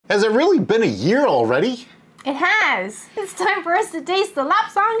Has it really been a year already? It has. It's time for us to taste the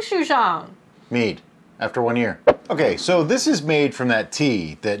Lapsang Souchong. Mead, after 1 year. Okay, so this is made from that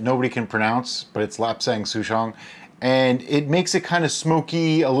tea that nobody can pronounce, but it's Lapsang Souchong. And it makes it kind of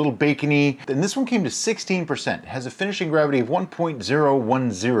smoky, a little bacony. And this one came to 16%. It has a finishing gravity of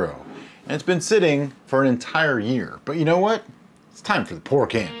 1.010. And it's been sitting for an entire year. But you know what? It's time for the pour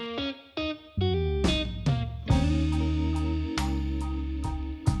can.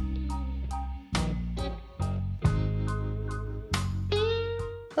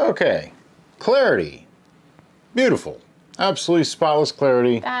 Okay, clarity. Beautiful. Absolutely spotless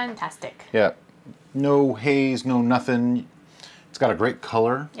clarity. Fantastic. Yeah. No haze, no nothing. It's got a great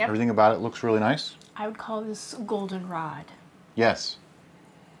color. Yep. Everything about it looks really nice. I would call this goldenrod. Yes.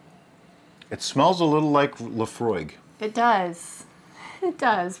 It smells a little like Lafroig. It does. It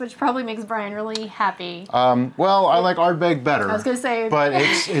does, which probably makes Brian really happy. Well, I like Ardbeg better. I was going to say. But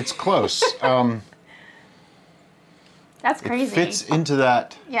it's close. That's crazy. It fits into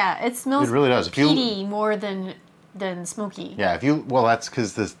that. Yeah, it smells it really does. peaty more than smoky. Yeah, well, that's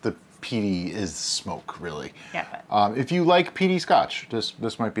because the peaty is smoke, really. Yeah. If you like peaty Scotch,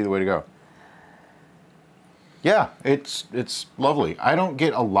 this might be the way to go. Yeah, it's lovely. I don't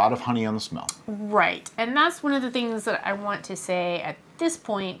get a lot of honey on the smell. Right, and that's one of the things that I want to say at this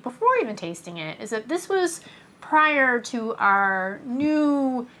point, before even tasting it, is that this was prior to our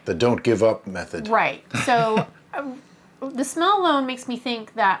new... The don't give up method. Right, so the smell alone makes me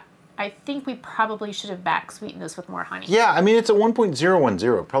think that I think we probably should have back sweetened this with more honey. Yeah, I mean, it's a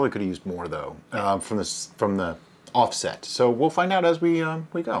 1.010. Probably could have used more, though, from the offset. So we'll find out as we go.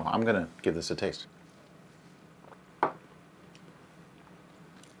 I'm going to give this a taste.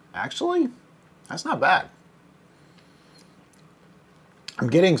 Actually, that's not bad. I'm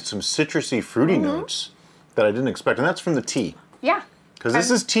getting some citrusy, fruity notes that I didn't expect, and that's from the tea. Yeah. Because this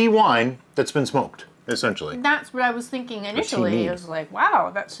is tea wine that's been smoked, essentially. That's what I was thinking initially. I was like, wow,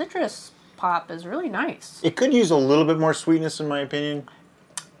 that citrus pop is really nice. It could use a little bit more sweetness, in my opinion.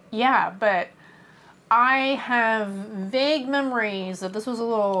 Yeah, but I have vague memories that this was a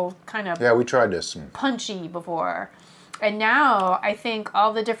little kind of... Yeah, we tried this. Punchy before. And now I think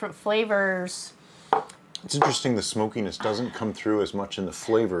all the different flavors... It's interesting the smokiness doesn't come through as much in the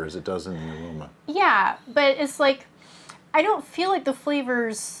flavor as it does in the aroma. Yeah, but it's like, I don't feel like the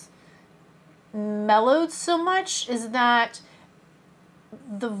flavors mellowed so much. Is that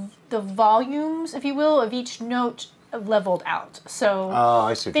the volumes, if you will, of each note leveled out. So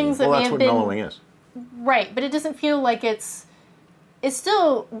I see. Things that well, may that's have what been, mellowing is. Right, but it doesn't feel like it's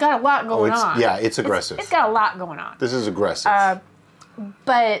still got a lot going on. Yeah, it's aggressive. It's got a lot going on. This is aggressive.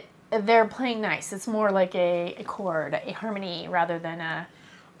 But they're playing nice. It's more like a chord, a harmony, rather than a...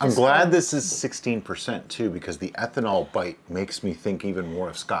 I'm glad this is 16% too, because the ethanol bite makes me think even more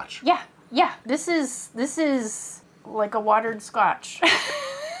of Scotch. Yeah, yeah. This is like a watered Scotch.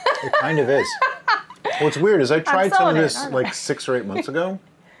 It kind of is. What's weird is I tried some of this like 6 or 8 months ago.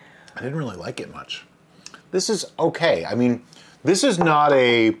 I didn't really like it much. This is okay. I mean, this is not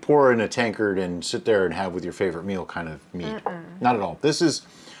a pour in a tankard and sit there and have with your favorite meal kind of mead. Not at all. This is,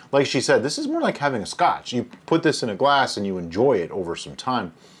 like she said, this is more like having a Scotch. You put this in a glass and you enjoy it over some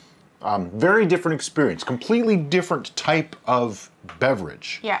time. Very different experience. Completely different type of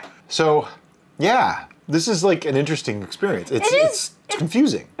beverage. Yeah. So, yeah, this is like an interesting experience. It's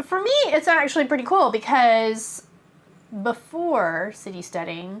confusing. For me, it's actually pretty cool because before City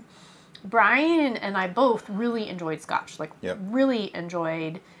Steading, Brian and I both really enjoyed Scotch. Like, really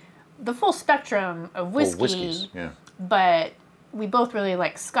enjoyed the full spectrum of whiskey. Oh, whiskeys, yeah. But we both really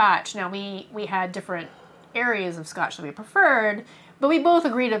like Scotch. Now, we had different areas of Scotch that we preferred, but we both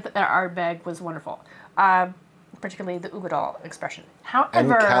agreed that Ardbeg was wonderful. Particularly the Ugadal expression.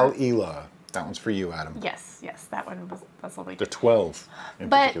 However... And Cal Ela. That one's for you, Adam. Yes, that one that's lovely. The 12 in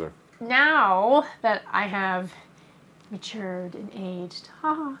particular. But now that I have matured and aged,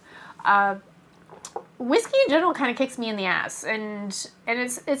 whiskey in general kind of kicks me in the ass, and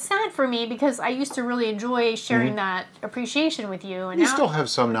it's sad for me because I used to really enjoy sharing that appreciation with you, and you now, still have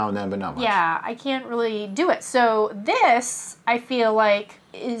some now and then, but not much. Yeah, I can't really do it. So this, I feel like,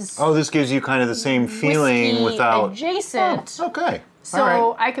 is this gives you kind of the same feeling without adjacent. Oh, okay. So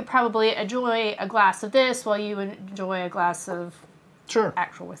all right. I could probably enjoy a glass of this while you enjoy a glass of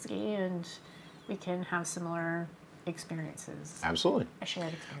actual whiskey, and we can have similar experiences. Absolutely. A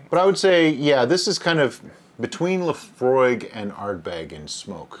shared experience. But I would say, yeah, this is kind of between Lafroig and Ardbeg in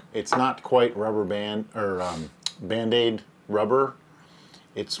smoke. It's not quite rubber band or Band-Aid rubber.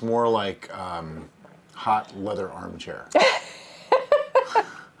 It's more like hot leather armchair.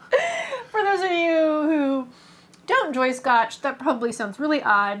 For those of you who don't enjoy Scotch, that probably sounds really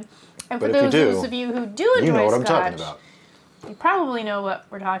odd. And for But if you do, those of you who do enjoy you know what I'm Scotch, talking about. you probably know what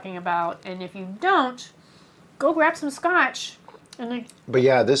we're talking about. And if you don't, go grab some Scotch and But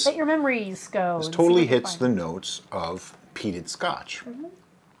yeah, this let your memories go. This totally hits the notes of peated Scotch,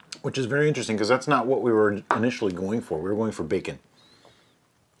 which is very interesting because that's not what we were initially going for. We were going for bacon.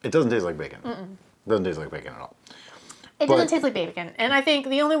 It doesn't taste like bacon. It doesn't taste like bacon at all. It doesn't taste like bacon. And I think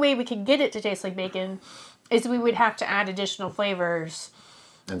the only way we could get it to taste like bacon is we would have to add additional flavors.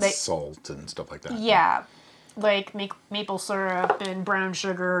 And salt and stuff like that. Yeah. Like maple syrup and brown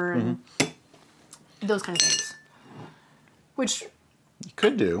sugar and those kind of things. Which you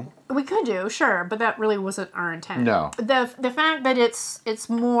could do. We could do, sure, but that really wasn't our intent. No. The fact that it's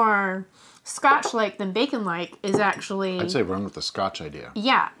more Scotch-like than bacon-like is actually... I'd say run with the Scotch idea.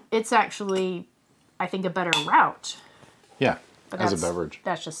 Yeah, it's actually, I think, a better route. Yeah, But as a beverage.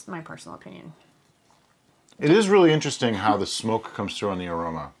 That's just my personal opinion. It is really interesting how the smoke comes through on the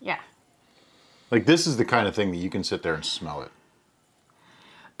aroma. Yeah. Like, this is the kind of thing that you can sit there and smell it.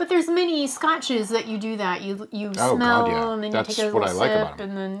 But there's many Scotches that you do that. You Oh, smell God, yeah. them and That's you take a what little I like sip, about 'em.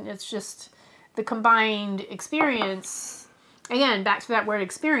 and then it's just the combined experience. Again, back to that word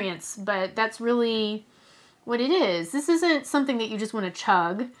experience, but that's really what it is. This isn't something that you just want to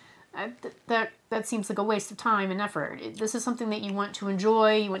chug. That seems like a waste of time and effort. This is something that you want to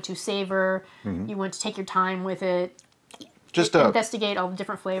enjoy, you want to savor, you want to take your time with it, Just investigate all the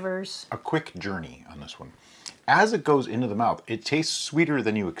different flavors. a quick journey on this one. As it goes into the mouth, it tastes sweeter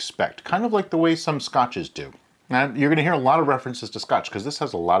than you expect, kind of like the way some Scotches do. Now, you're going to hear a lot of references to Scotch because this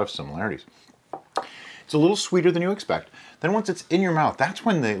has a lot of similarities. It's a little sweeter than you expect. Then once it's in your mouth, that's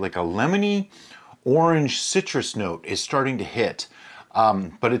when like a lemony, orange citrus note is starting to hit.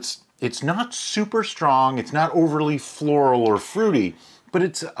 But it's not super strong. It's not overly floral or fruity, but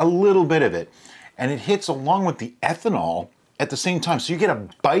it's a little bit of it. And it hits along with the ethanol at the same time. So you get a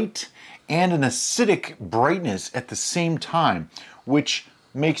bite and an acidic brightness at the same time, which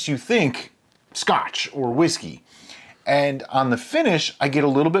makes you think Scotch or whiskey. And on the finish, I get a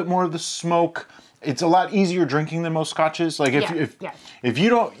little bit more of the smoke. It's a lot easier drinking than most Scotches. Like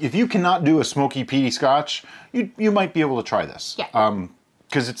if you cannot do a smoky peaty Scotch, you might be able to try this. Yeah.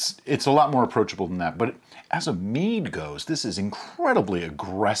 Because it's a lot more approachable than that. But as a mead goes, this is incredibly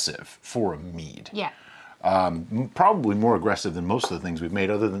aggressive for a mead. Yeah. Probably more aggressive than most of the things we've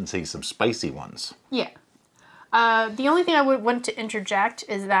made, other than, say, some spicy ones. Yeah. The only thing I would want to interject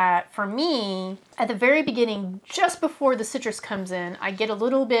is that for me, at the very beginning, just before the citrus comes in, I get a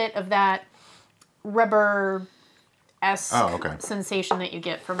little bit of that rubber-esque sensation that you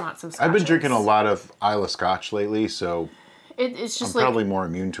get from lots of Scotches. I've been drinking a lot of Islay Scotch lately, so it's just I'm probably more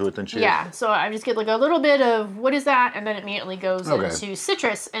immune to it than she is. Yeah, so I just get like a little bit of what is that, and then it immediately goes into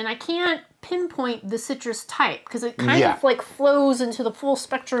citrus, and I can't pinpoint the citrus type because it kind of like flows into the full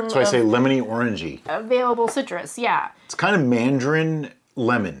spectrum. So I say lemony orangey. Available citrus, yeah. It's kind of mandarin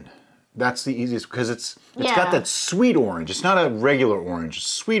lemon. That's the easiest because it's got that sweet orange. It's not a regular orange. It's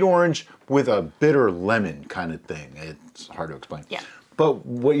sweet orange with a bitter lemon kind of thing. It's hard to explain. Yeah. But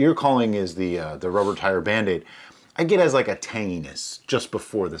what you're calling is the rubber tire Band-Aid. I get as like a tanginess just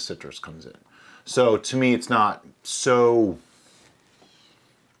before the citrus comes in. So to me, it's not so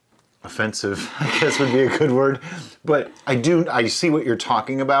offensive, I guess would be a good word. But I see what you're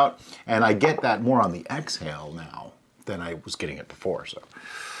talking about, and I get that more on the exhale now than I was getting it before. So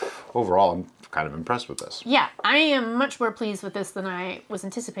overall, I'm kind of impressed with this. Yeah, I am much more pleased with this than I was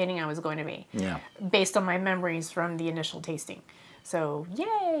anticipating I was going to be. Yeah. Based on my memories from the initial tasting. So,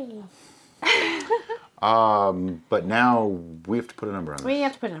 yay! But now we have to put a number on this. We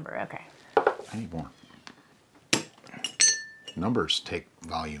have to put a number, okay. I need more. Numbers take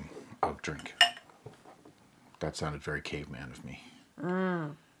volume of drink. That sounded very caveman of me.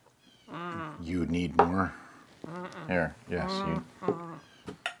 You need more? Here, yes.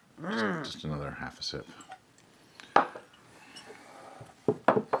 Just another half a sip.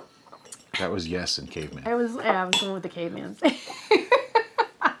 That was yes in caveman. I was going with the caveman.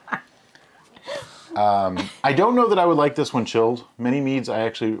 I don't know that I would like this one chilled. Many meads I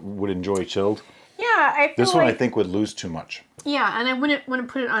actually would enjoy chilled. Yeah, I feel this one I think would lose too much. Yeah, and I wouldn't want to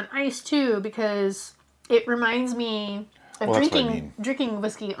put it on ice too because it reminds me of drinking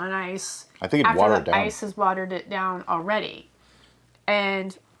whiskey on ice. I think it'd water it down. Ice has watered it down already.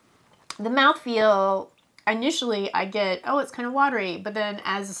 And the mouthfeel, initially I get, oh, it's kind of watery, but then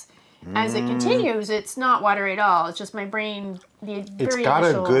as it continues, it's not watery at all. It's just my brain, It's got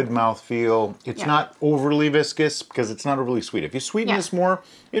a good mouthfeel. It's not overly viscous because it's not overly sweet. If you sweeten this more,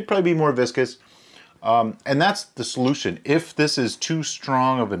 it'd probably be more viscous. And that's the solution. If this is too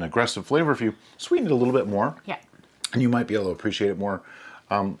strong of an aggressive flavor for you, sweeten it a little bit more. Yeah. and you might be able to appreciate it more.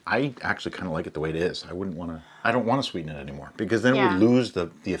 I actually kind of like it the way it is. I don't want to sweeten it anymore, because then it would lose the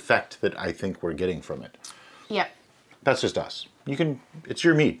effect that I think we're getting from it. Yep. That's just us. It's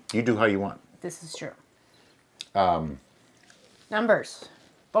your mead. You do how you want. This is true. Numbers.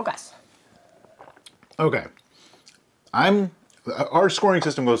 Focus. Okay. Our scoring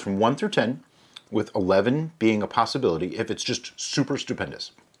system goes from 1 through 10, with 11 being a possibility if it's just super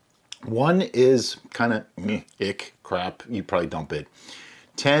stupendous. 1 is kind of ick, crap, you probably dump it.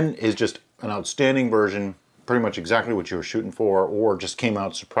 10 is just an outstanding version, pretty much exactly what you were shooting for, or just came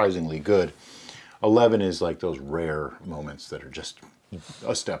out surprisingly good. 11 is like those rare moments that are just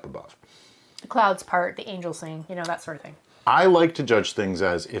a step above. The clouds part, the angels sing, you know, that sort of thing. I like to judge things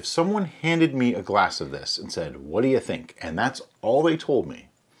as if someone handed me a glass of this and said, what do you think? And that's all they told me.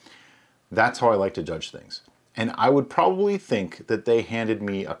 That's how I like to judge things. And I would probably think that they handed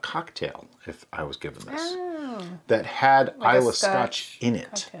me a cocktail if I was given this. That had like Islay Scotch in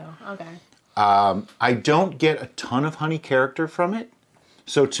it. Cocktail. Okay. I don't get a ton of honey character from it.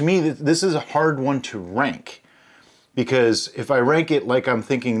 So to me, this is a hard one to rank. Because if I rank it like I'm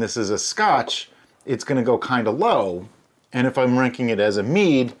thinking this is a Scotch, it's going to go kind of low. And if I'm ranking it as a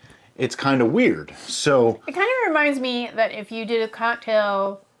mead, it's kind of weird. So it kind of reminds me that if you did a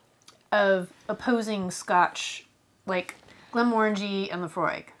cocktail of opposing Scotch, like Glenmorangie and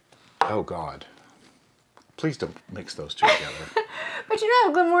Lefroy. Oh God. Please don't mix those two together. But you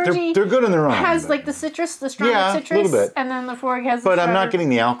know, Glenmorangie they're good in their own. Has like the citrus, the strong citrus. A little bit. And then Lefroy has But I'm not getting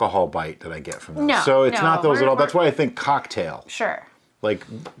the alcohol bite that I get from those. No, so it's not those at all. That's why I think cocktail. Sure. Like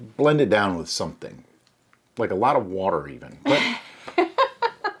blend it down with something. Like a lot of water even. But,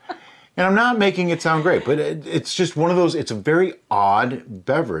 and I'm not making it sound great, but it's just one of those, it's a very odd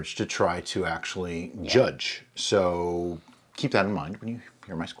beverage to try to actually judge. So keep that in mind when you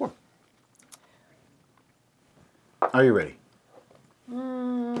hear my score. Are you ready?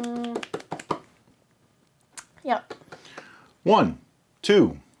 Yep. 1,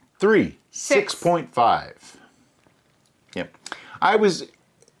 2, 3, 6. 6.5. Yep. I was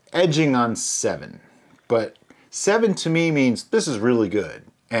edging on 7, but 7 to me means this is really good,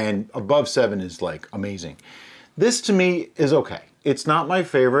 and above 7 is like amazing. This to me is okay. It's not my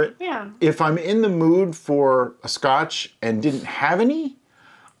favorite. Yeah. If I'm in the mood for a Scotch and didn't have any,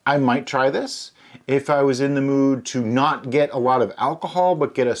 I might try this. If I was in the mood to not get a lot of alcohol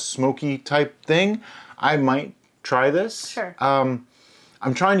but get a smoky type thing, I might try this. Sure.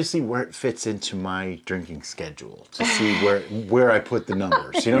 I'm trying to see where it fits into my drinking schedule, to see where I put the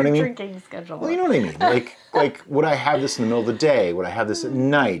numbers. You know what I mean? Drinking schedule. Well, you know what I mean. Like would I have this in the middle of the day? Would I have this at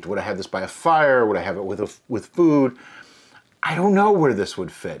night? Would I have this by a fire? Would I have it with food? I don't know where this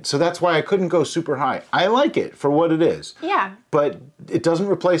would fit. So that's why I couldn't go super high. I like it for what it is. Yeah. But it doesn't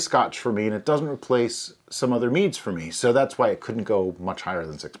replace Scotch for me, and it doesn't replace some other meads for me. So that's why it couldn't go much higher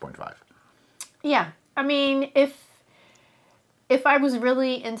than 6.5. Yeah. I mean, if I was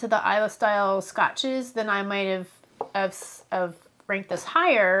really into the Islay style Scotches, then I might have ranked this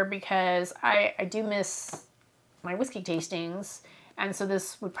higher, because I do miss my whiskey tastings. And so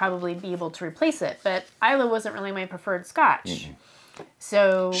this would probably be able to replace it. But Islay wasn't really my preferred Scotch. Mm-hmm.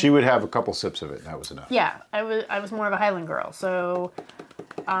 So she would have a couple sips of it, and that was enough. Yeah, I was more of a Highland girl. So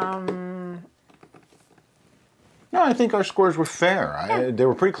no, I think our scores were fair. Yeah. They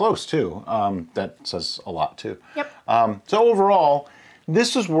were pretty close too. That says a lot too. Yep. So overall,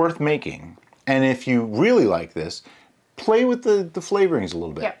 this is worth making. And if you really like this, play with the flavorings a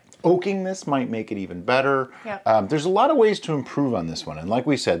little bit. Yep. Oaking this might make it even better. Yep. There's a lot of ways to improve on this one. And like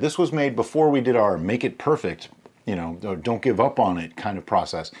we said, this was made before we did our make it perfect, you know, don't give up on it kind of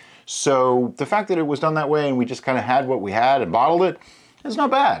process. So the fact that it was done that way and we just kind of had what we had and bottled it, it's not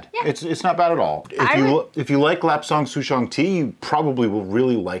bad. Yeah. It's not bad at all. If you like Lapsang Souchong tea, you probably will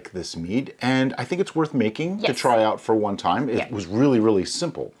really like this mead. And I think it's worth making to try out for one time. It was really, really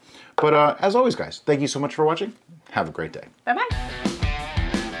simple. But as always, guys, thank you so much for watching. Have a great day. Bye-bye.